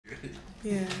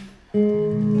Yeah.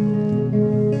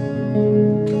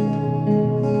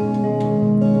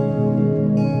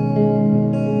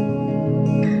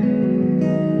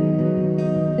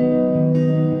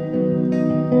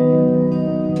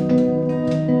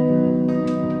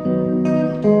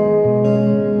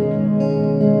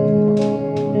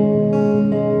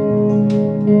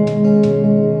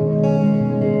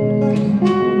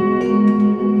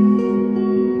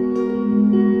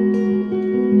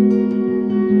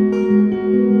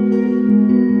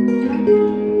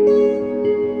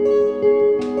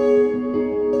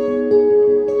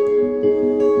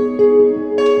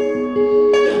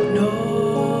 No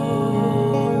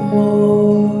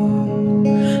more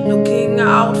looking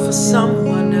out for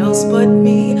someone else but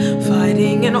me,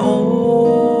 fighting an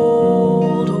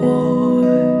old war,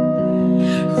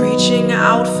 reaching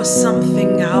out for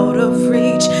something out of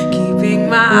reach, keeping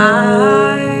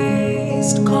my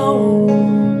eyes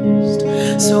closed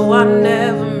so I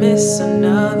never miss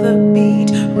another beat,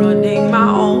 running my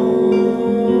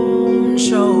own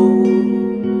show.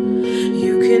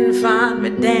 You can find me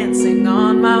dancing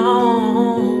on my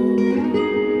own.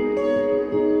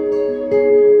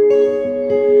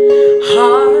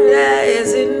 Hard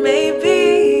as it may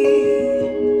be,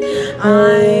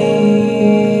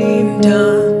 I'm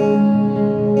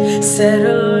done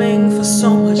settling for so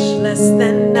much less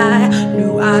than I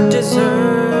knew I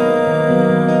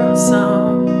deserved.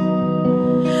 Some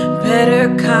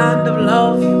better kind of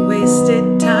love. You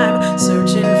wasted time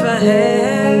searching for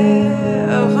heaven.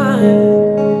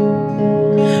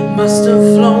 Must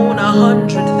have flown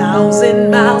 100,000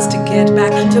 miles to get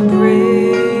back to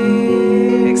Brixton.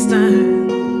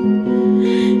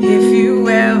 If you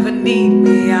ever need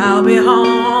me, I'll be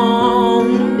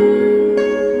home.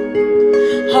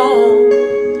 Home.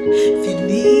 If you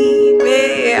need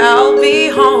me, I'll be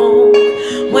home.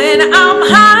 When I'm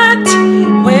hot,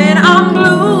 when I'm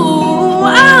blue,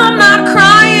 I'm not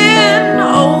crying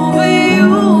over you.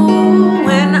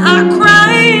 When I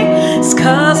cry, it's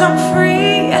 'cause I'm free.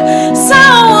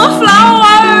 Sour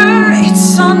flower,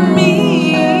 it's on me.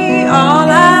 All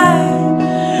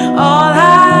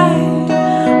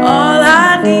I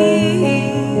need.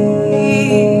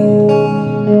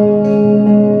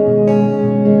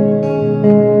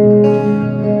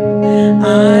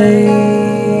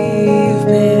 I've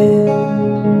been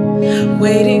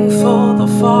waiting for the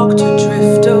fog to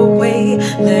drift away,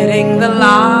 letting the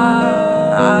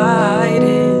light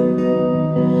in.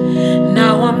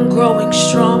 Now I'm growing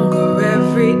stronger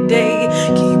every day,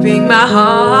 keeping my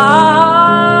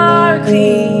heart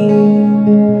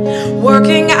clean,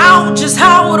 working out just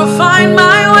how to find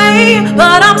my way,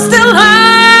 but I'm still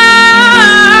hurt.